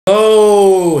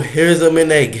Oh, here's a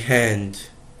Minute Hand.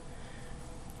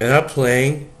 And I'm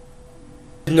playing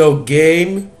No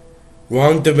Game,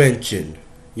 Wrong Dimension.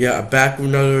 Yeah, I'm back with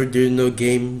another There's No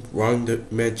Game, Wrong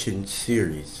Dimension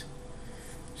series.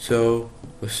 So,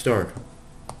 let's start.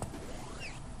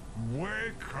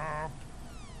 Wake up!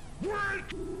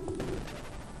 Wake!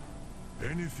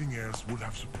 Anything else would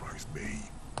have surprised me.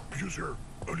 User,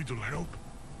 a little help?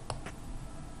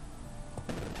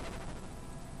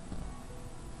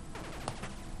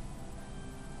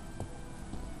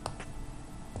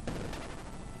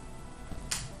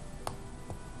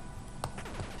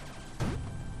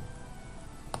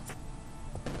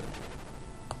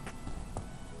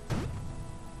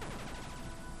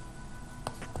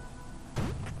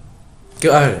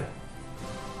 Got it.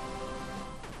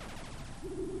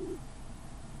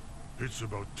 It's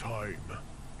about time.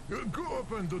 Go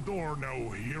open the door now,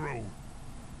 hero.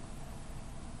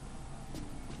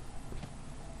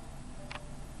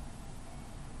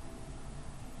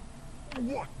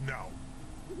 What now?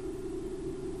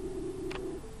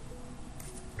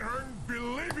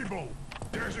 Unbelievable!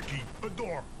 There's a key, a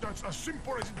door. That's as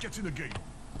simple as it gets in the game.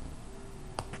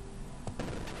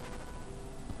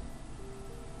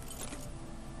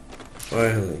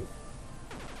 Finally.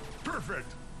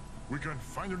 Perfect! We can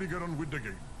finally get on with the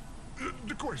game.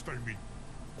 The quest, I mean.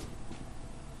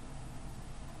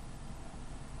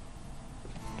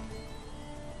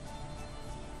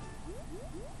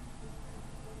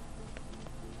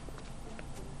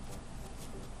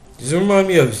 Does it remind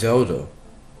me of Zelda?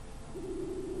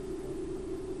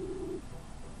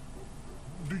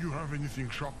 Do you have anything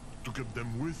sharp to cut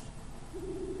them with?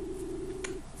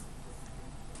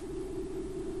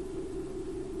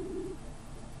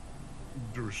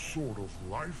 There's sort of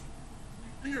life?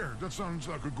 Yeah, that sounds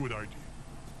like a good idea.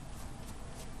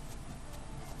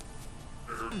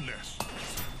 Less.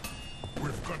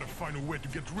 We've got to find a way to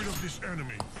get rid of this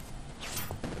enemy.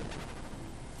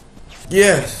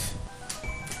 Yes.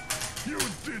 You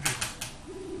did it!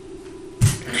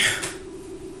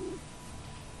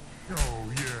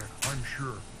 Oh yeah, I'm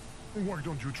sure. Why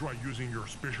don't you try using your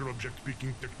special object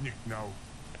picking technique now?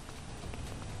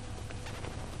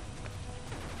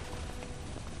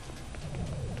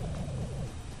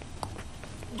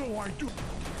 Though I do.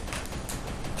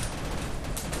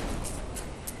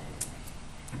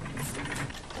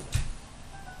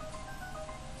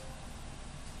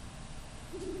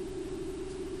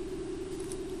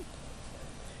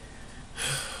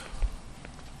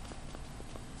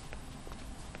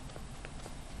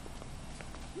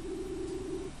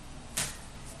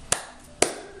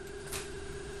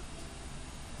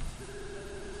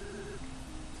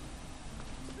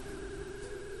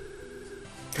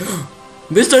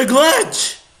 Mr.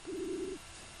 Glitch!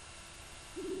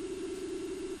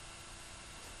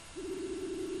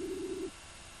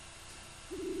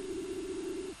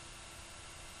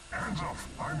 Hands off,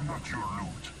 I'm not your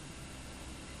loot.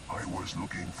 I was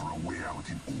looking for a way out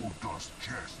in Old Dust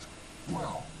chest.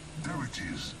 Well, there it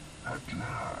is, at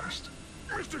last.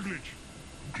 Mr. Glitch!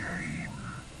 Game.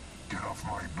 Get off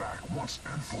my back once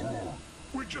and for all.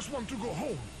 We just want to go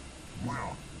home.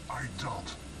 Well, I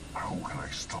don't. How can I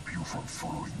stop you from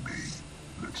following me?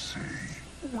 Let's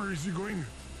see. Where is he going?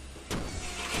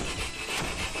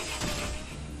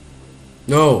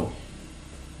 No.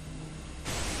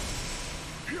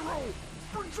 Hero!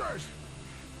 Princess!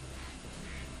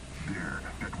 There,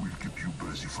 that will keep you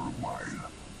busy for a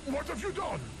while. What have you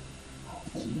done?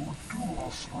 Oh, two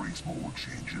or three small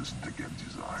changes in the game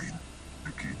design.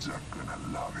 The kids are gonna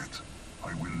love it.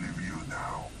 I will leave you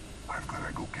now. I've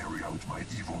gotta go carry out my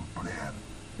evil plan.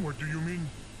 What do you mean?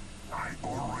 I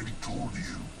already told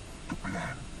you. The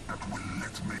plan that will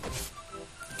let me...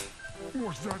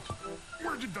 What's that?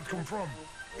 Where did that come from?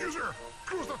 User,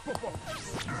 close that pop-up.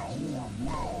 The whole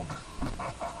world.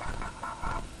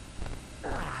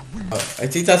 I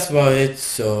think that's about it,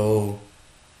 so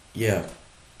yeah.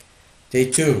 Stay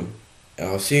tuned, and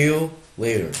I'll see you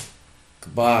later.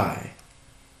 Goodbye.